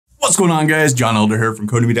What's going on, guys? John Elder here from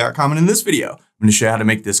Codemy.com, and in this video, I'm going to show you how to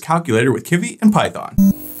make this calculator with Kivy and Python.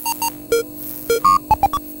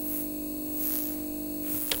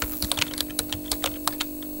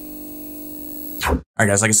 Alright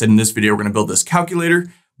guys, like I said, in this video, we're going to build this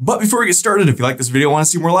calculator. But before we get started, if you like this video and want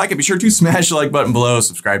to see more like it, be sure to smash the like button below,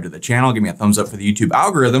 subscribe to the channel, give me a thumbs up for the YouTube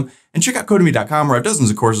algorithm, and check out Codemy.com, where I have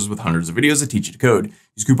dozens of courses with hundreds of videos that teach you to code.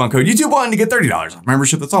 Use coupon code YouTube1 to get $30 off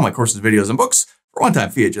membership. That's all my courses, videos, and books for a one-time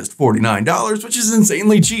fee at just $49, which is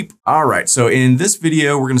insanely cheap. All right, so in this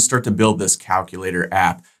video, we're going to start to build this calculator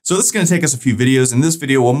app. So this is going to take us a few videos. In this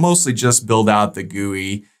video, we'll mostly just build out the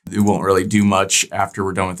GUI. It won't really do much after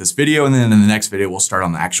we're done with this video. And then in the next video, we'll start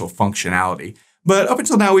on the actual functionality. But up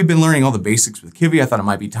until now, we've been learning all the basics with Kivy. I thought it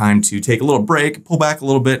might be time to take a little break, pull back a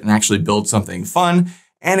little bit, and actually build something fun.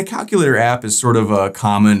 And a calculator app is sort of a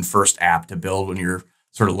common first app to build when you're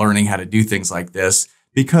sort of learning how to do things like this,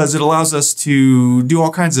 because it allows us to do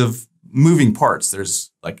all kinds of moving parts.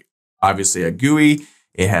 There's like obviously a GUI.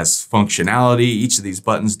 It has functionality. Each of these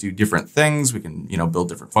buttons do different things. We can, build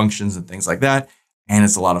different functions and things like that. And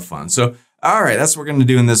it's a lot of fun. So, all right, that's what we're going to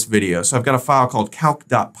do in this video. So I've got a file called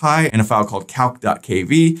calc.py and a file called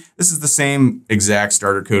calc.kv. This is the same exact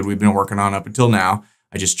starter code we've been working on up until now.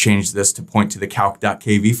 I just changed this to point to the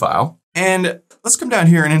calc.kv file. And let's come down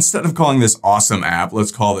here, and instead of calling this awesome app,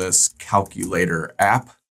 let's call this calculator app.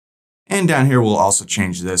 And down here, we'll also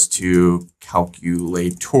change this to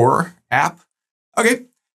calculator app. Okay,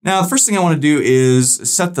 now the first thing I want to do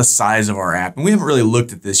is set the size of our app. And we haven't really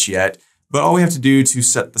looked at this yet, but all we have to do to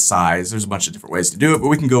set the size, there's a bunch of different ways to do it, but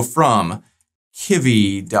we can go from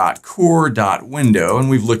kivy.core.window, and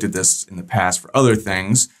we've looked at this in the past for other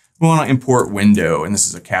things. We want to import window, and this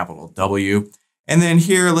is a capital W. And then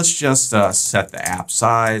here, let's just set the app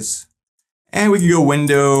size. And we can go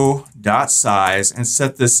window.size and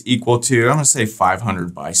set this equal to, I'm going to say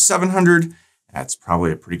 500 by 700. That's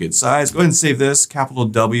probably a pretty good size. Go ahead and save this, capital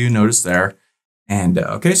W, notice there. And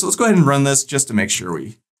okay, so let's go ahead and run this just to make sure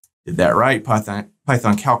we did that right. Python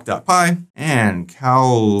calc.py and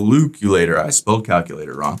calculator. I spelled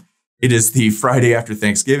calculator wrong. It is the Friday after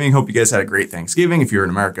Thanksgiving. Hope you guys had a great Thanksgiving. If you're in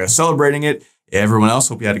America celebrating it, everyone else,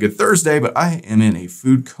 hope you had a good Thursday, but I am in a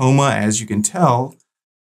food coma, as you can tell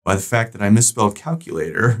by the fact that I misspelled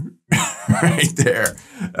calculator right there.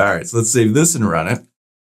 All right, so let's save this and run it.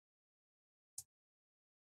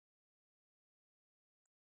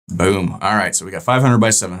 Boom. All right, so we got 500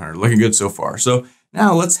 by 700, looking good so far. So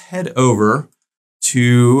now let's head over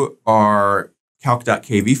to our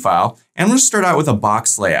calc.kv file, and we're going to start out with a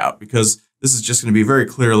box layout, because this is just going to be very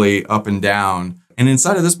clearly up and down. And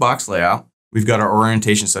inside of this box layout, we've got our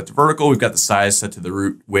orientation set to vertical. We've got the size set to the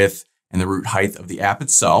root width and the root height of the app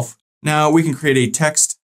itself. Now we can create a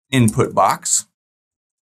text input box.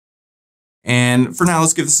 And for now,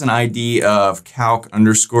 let's give this an ID of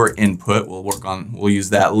calc_input. We'll use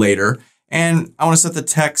that later. And I want to set the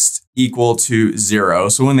text equal to 0.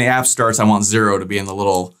 So when the app starts, I want 0 to be in the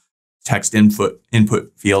little text input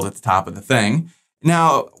field at the top of the thing.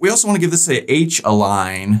 Now, we also want to give this a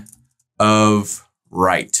h-align of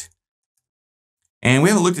right. And we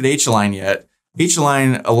haven't looked at h-align yet.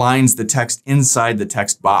 H-align aligns the text inside the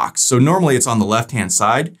text box. So normally it's on the left-hand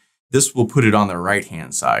side. This will put it on the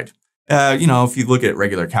right-hand side. If you look at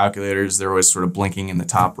regular calculators, they're always sort of blinking in the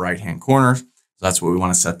top right-hand corner. So that's what we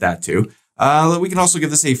want to set that to. We can also give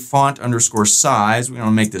this a font_size. We want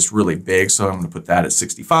to make this really big, so I'm going to put that at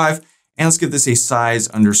 65. And let's give this a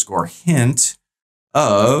size_hint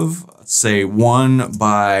of, let's say, 1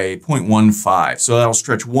 by 0.15. So that'll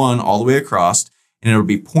stretch 1 all the way across, and it'll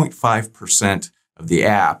be 0.5% of the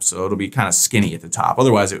app. So it'll be kind of skinny at the top.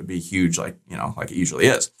 Otherwise, it would be huge, like it usually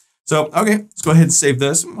is. So, okay, let's go ahead and save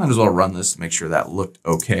this. Might as well run this to make sure that looked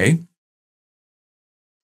okay.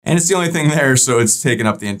 And it's the only thing there, so it's taking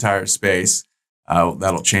up the entire space.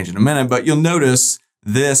 That'll change in a minute, but you'll notice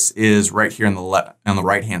this is right here on the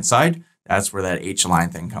right-hand side. That's where that H-align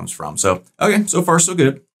thing comes from. So, okay, so far so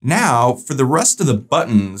good. Now, for the rest of the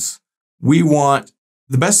buttons, we want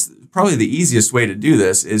probably the easiest way to do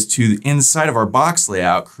this is to, inside of our box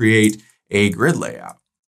layout, create a grid layout.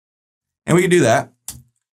 And we can do that.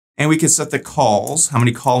 And we can set the calls. How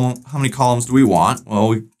many columns do we want? Well,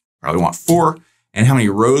 we probably want 4. And how many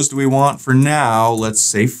rows do we want? For now, let's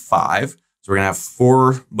say 5. So we're going to have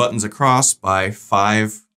 4 buttons across by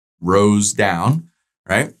 5 rows down,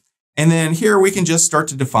 right? And then here we can just start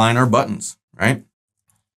to define our buttons, right?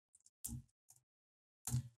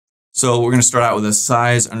 So we're going to start out with a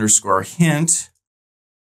size_hint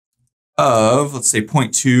of, let's say,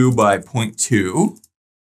 0.2 by 0.2.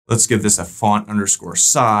 Let's give this a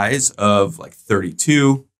font_size of like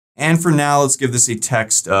 32. And for now, let's give this a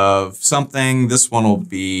text of something. This one will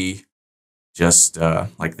be just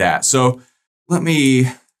like that. So let me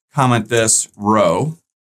comment this row.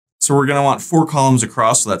 So we're going to want 4 columns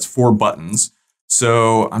across, so that's 4 buttons.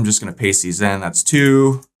 So I'm just going to paste these in. That's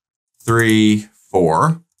 2, 3,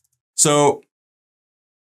 4. So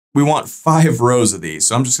we want 5 rows of these.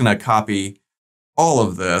 So I'm just going to copy all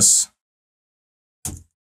of this.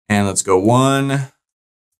 And let's go 1,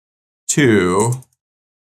 2,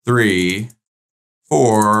 3,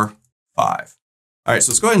 4, 5. All right,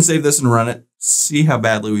 so let's go ahead and save this and run it. See how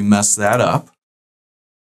badly we messed that up.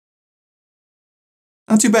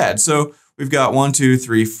 Not too bad. So we've got 1, 2,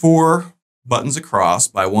 3, 4 buttons across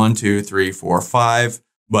by 1, 2, 3, 4, 5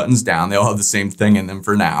 buttons down. They all have the same thing in them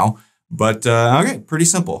for now. But okay, pretty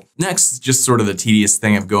simple. Next, just sort of the tedious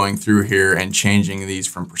thing of going through here and changing these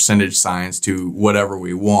from percentage signs to whatever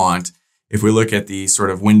we want. If we look at the sort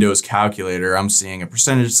of Windows calculator, I'm seeing a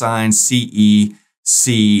percentage sign, CE,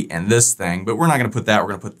 C, and this thing, but we're not going to put that. We're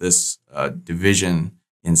going to put this division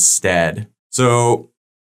instead. So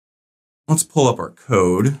let's pull up our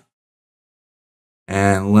code.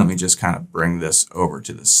 And let me just kind of bring this over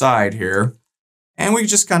to the side here. And we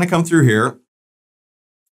just kind of come through here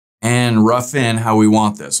and rough in how we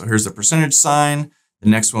want this. So here's the percentage sign. The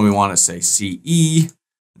next one we want to say CE.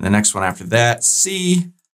 And the next one after that,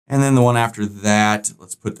 C. And then the one after that,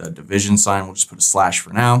 let's put the division sign. We'll just put a slash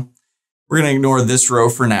for now. We're going to ignore this row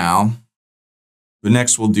for now. But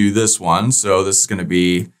next we'll do this one. So this is going to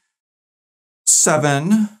be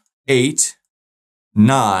 7, 8,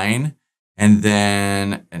 9, and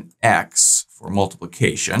then an X for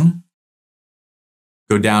multiplication.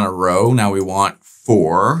 Go down a row. Now we want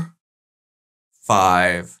 4,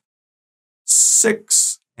 5,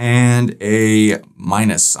 6, and a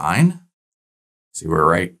minus sign. See, we're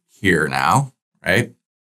right here now, right?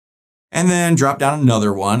 And then drop down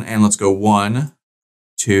another one, and let's go 1,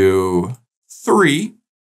 2, 3.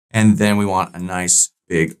 And then we want a nice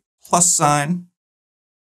big plus sign.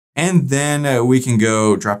 And then we can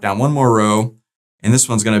go drop down one more row, and this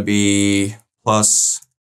one's going to be plus,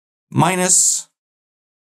 minus,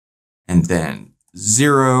 and then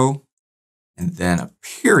 0, and then a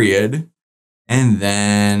period, and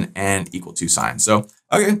then an equal to sign. So,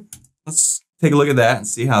 okay, let's take a look at that and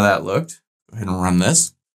see how that looked. Go ahead and run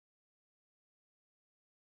this.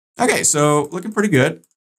 Okay, so looking pretty good.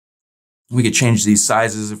 We could change these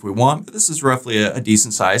sizes if we want, but this is roughly a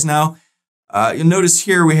decent size. Now, you'll notice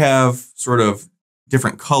here we have sort of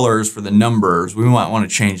different colors for the numbers. We might want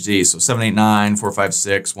to change these. So 7, 8, 9, 4, 5,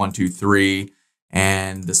 6, 1, 2, 3,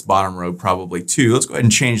 and this bottom row probably 2. Let's go ahead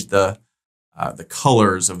and change the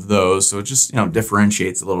colors of those. So it just,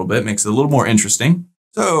 differentiates a little bit, makes it a little more interesting.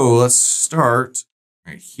 So let's start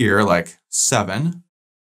right here, like 7.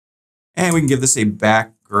 And we can give this a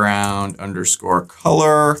background underscore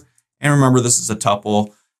color. And remember, this is a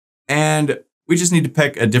tuple. And we just need to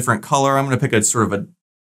pick a different color. I'm going to pick a sort of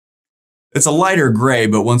it's a lighter gray,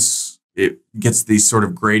 but once it gets the sort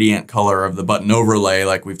of gradient color of the button overlay,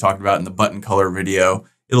 like we've talked about in the button color video,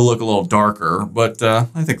 it'll look a little darker, but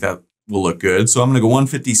I think that will look good. So I'm going to go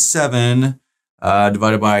 157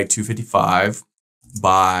 divided by 255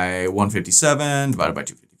 by 157 divided by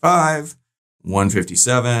 255,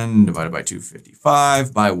 157 divided by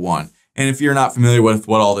 255 by 1. And if you're not familiar with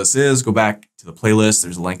what all this is, go back to the playlist.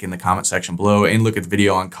 There's a link in the comment section below, and look at the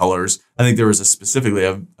video on colors. I think there was specifically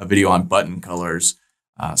a video on button colors.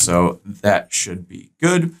 So that should be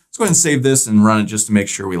good. Let's go ahead and save this and run it just to make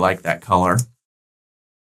sure we like that color.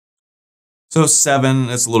 So 7,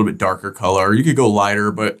 it's a little bit darker color. You could go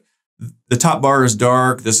lighter, but the top bar is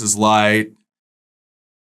dark. This is light.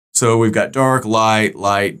 So we've got dark, light,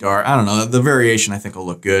 light, dark. I don't know. The variation I think will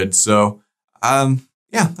look good. So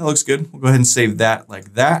yeah, that looks good. We'll go ahead and save that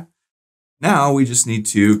like that. Now we just need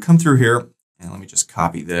to come through here, and let me just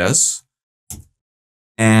copy this.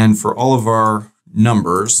 And for all of our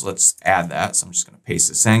numbers, let's add that. So I'm just going to paste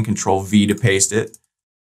this in, Control V to paste it.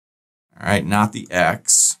 All right, not the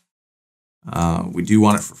X. We do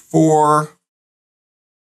want it for 4,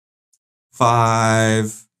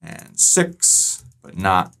 5, and 6, but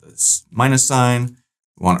not this minus sign.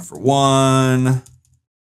 We want it for 1,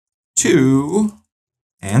 2,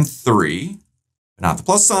 and 3, but not the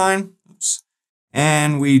plus sign. Oops.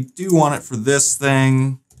 And we do want it for this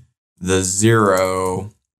thing, the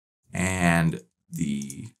 0 and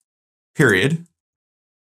the period,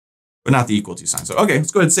 but not the equal to sign. So, okay,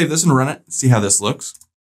 let's go ahead and save this and run it, see how this looks.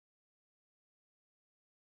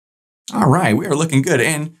 All right, we are looking good.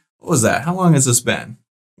 And what was that? How long has this been?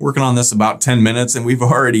 Working on this about 10 minutes, and we've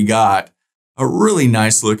already got a really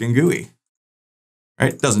nice looking GUI.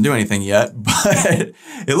 right? It doesn't do anything yet, but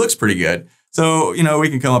it looks pretty good. So, you know, we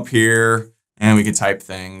can come up here and we can type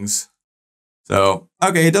things. So,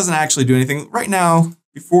 okay, it doesn't actually do anything right now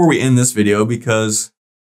before we end this video because,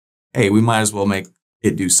 hey, we might as well make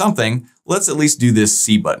it do something. Let's at least do this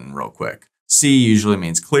C button real quick. C usually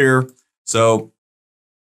means clear. So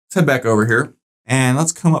let's head back over here and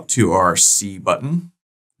let's come up to our C button.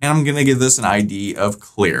 And I'm going to give this an ID of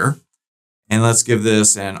clear. And let's give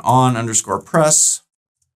this an on_press.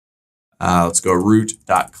 Let's go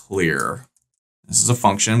root.clear. This is a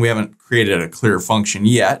function. We haven't created a clear function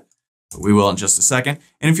yet, but we will in just a second.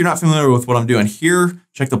 And if you're not familiar with what I'm doing here,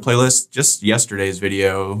 check the playlist. Just yesterday's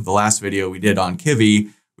video, the last video we did on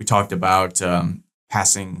Kivy, we talked about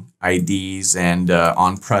passing IDs and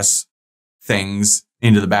on-press things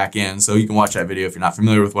into the back end. So you can watch that video if you're not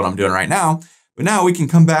familiar with what I'm doing right now. But now we can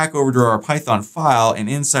come back over to our Python file, and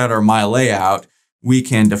inside our my layout, we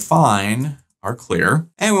can define our clear.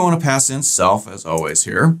 And we want to pass in self as always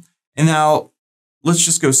here. And now let's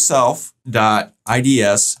just go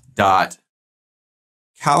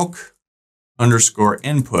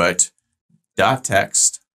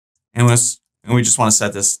self.ids.calc_input.text. And we just want to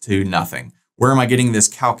set this to nothing. Where am I getting this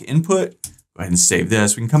calc input? Go ahead and save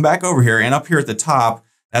this. We can come back over here, and up here at the top,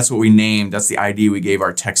 that's what we named. That's the ID we gave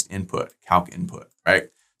our text input, calc input, right?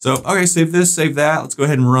 So, okay, save this, save that. Let's go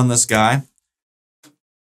ahead and run this guy.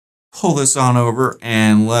 Pull this on over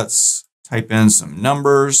and let's type in some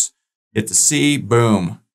numbers. Hit the C,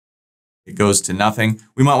 boom. It goes to nothing.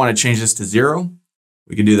 We might want to change this to 0.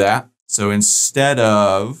 We could do that. So instead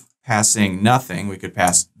of passing nothing, we could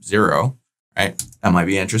pass 0, right? That might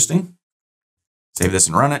be interesting. Save this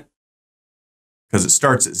and run it because it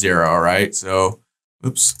starts at 0, right? So,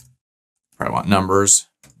 oops, probably want numbers.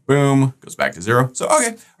 Boom, goes back to 0. So,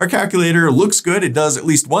 okay, our calculator looks good. It does at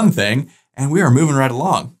least one thing, and we are moving right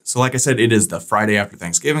along. So like I said, it is the Friday after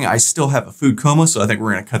Thanksgiving. I still have a food coma, so I think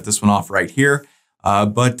we're gonna cut this one off right here.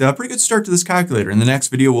 But pretty good start to this calculator. In the next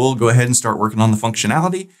video, we'll go ahead and start working on the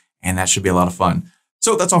functionality, and that should be a lot of fun.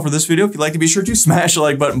 So that's all for this video. If you'd like to, be sure to smash the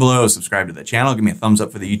like button below, subscribe to the channel, give me a thumbs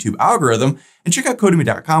up for the YouTube algorithm, and check out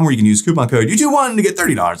Codemy.com where you can use coupon code YouTube1 to get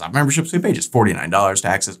 $30 off membership. So you pay just $49 to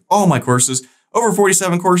access all my courses, over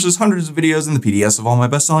 47 courses, hundreds of videos, and the PDFs of all my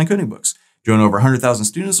best-selling coding books. Join over 100,000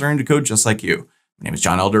 students learning to code just like you. My name is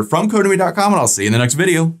John Elder from Codemy.com, and I'll see you in the next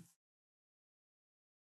video.